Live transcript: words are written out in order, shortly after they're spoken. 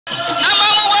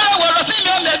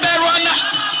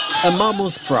A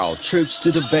mammoth crowd troops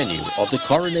to the venue of the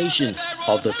coronation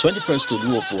of the 21st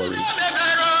Olu of Warri.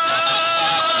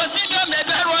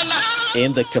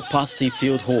 In the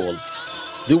capacity-filled hall,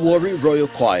 the Warri Royal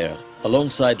Choir,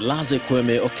 alongside Laze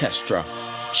Kweme Orchestra,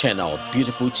 channeled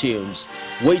beautiful tunes,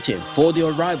 waiting for the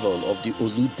arrival of the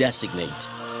Olu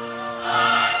designate.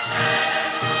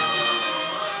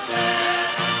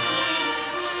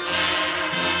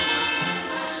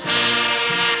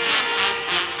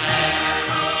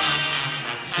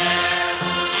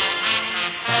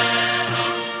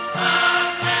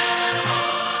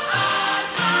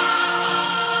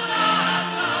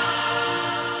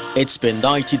 It's been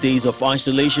 90 days of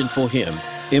isolation for him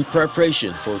in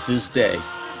preparation for this day.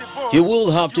 He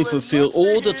will have to fulfill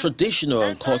all the traditional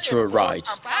and cultural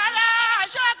rites.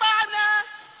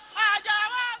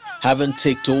 Having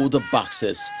ticked all the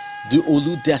boxes, the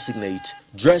Olu designate,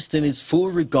 dressed in his full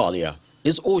regalia,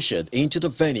 is ushered into the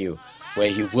venue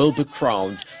where he will be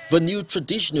crowned the new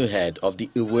traditional head of the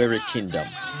Warri kingdom.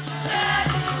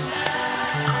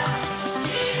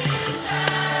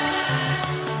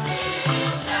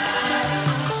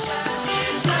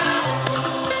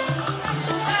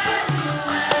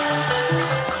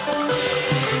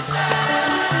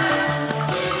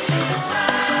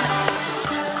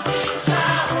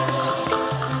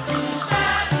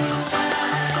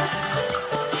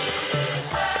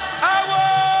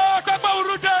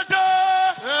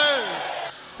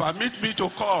 Permit me to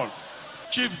call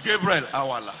Chief Gabriel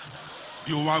Awala,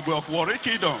 the Umagwe of Warri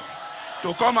Kingdom,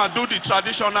 to come and do the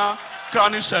traditional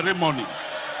crowning ceremony.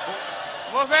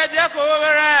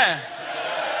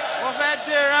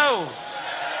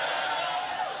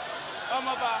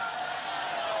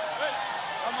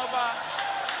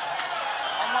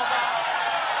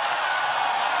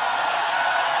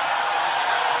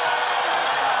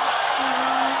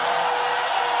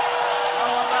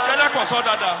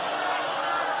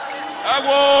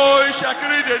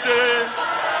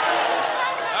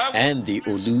 And the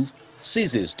Olu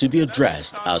ceases to be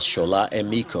addressed as Shola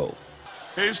Emiko.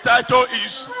 His title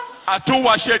is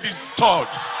Atuwatse the Third.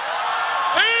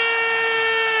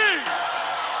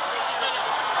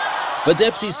 The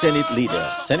Deputy Senate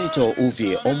leader, Senator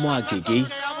Ovie Omoagege,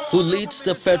 who leads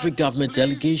the federal government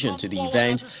delegation to the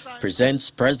event, presents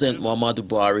President Muhammadu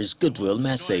Buhari's goodwill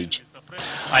message.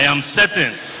 I am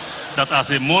certain that as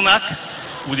a monarch,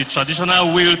 with the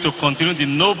traditional will to continue the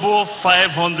noble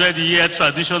 500-year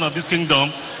tradition of this kingdom,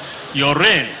 your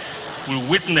reign will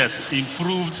witness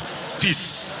improved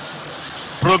peace,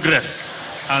 progress,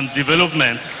 and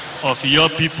development of your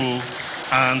people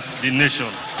and the nation.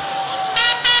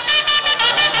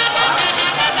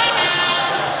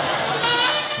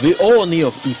 The Ooni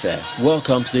of Ife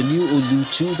welcomes the new Olu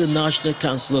to the National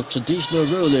Council of Traditional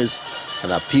Rulers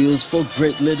and appeals for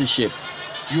great leadership.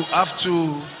 You have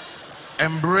to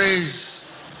embrace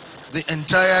the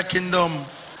entire kingdom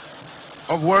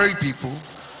of Warri people,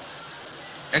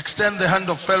 extend the hand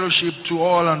of fellowship to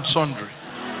all and sundry.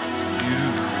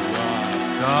 You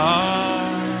are God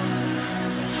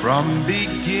from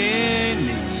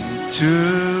beginning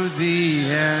to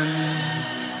the end.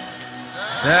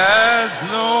 There's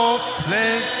no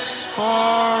place for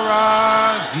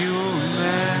argument.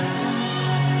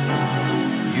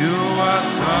 You are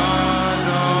God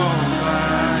all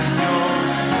by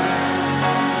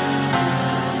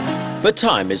yourself. The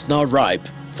time is now ripe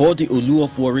for the Olu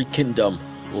of Warri Kingdom,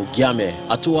 Ogiame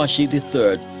Atuwatse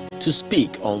III, to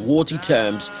speak on what he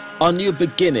terms a new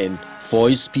beginning for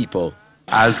his people.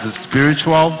 As the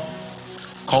spiritual,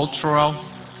 cultural,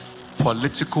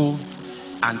 political,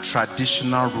 and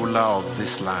traditional ruler of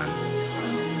this land,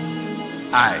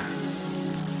 I,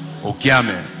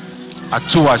 Ogiame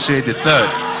Atuwatse III,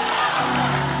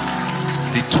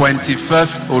 the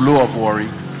 21st Olu of Warri,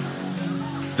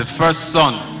 the first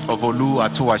son of Olu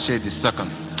Atuwatse II,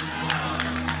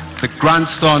 the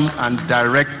grandson and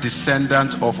direct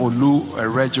descendant of Olu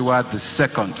Erejuwa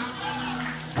II,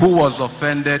 who was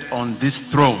offended on this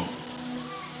throne,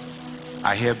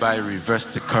 I hereby reverse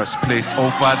the curse placed over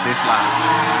this land.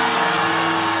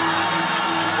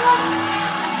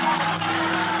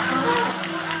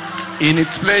 In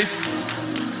its place,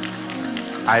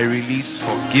 I release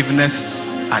forgiveness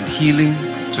and healing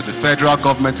to the federal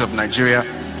government of Nigeria,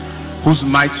 whose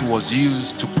might was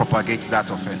used to propagate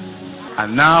that offense.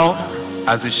 And now,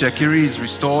 as the Shekiri is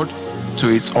restored to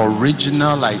its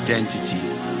original identity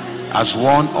as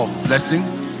one of blessing,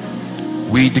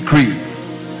 we decree,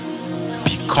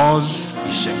 because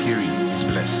Ishekiri is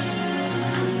blessed,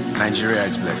 Nigeria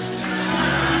is blessed.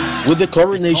 With the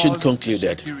coronation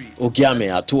concluded, Ogiame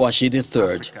Atuwatse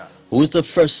III, who is the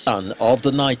first son of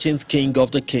the 19th king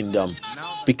of the kingdom,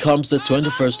 becomes the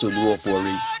 21st Olu of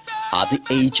Warri at the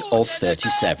age of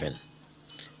 37.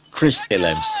 Chris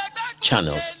Illems,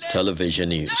 Channels Television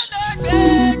News.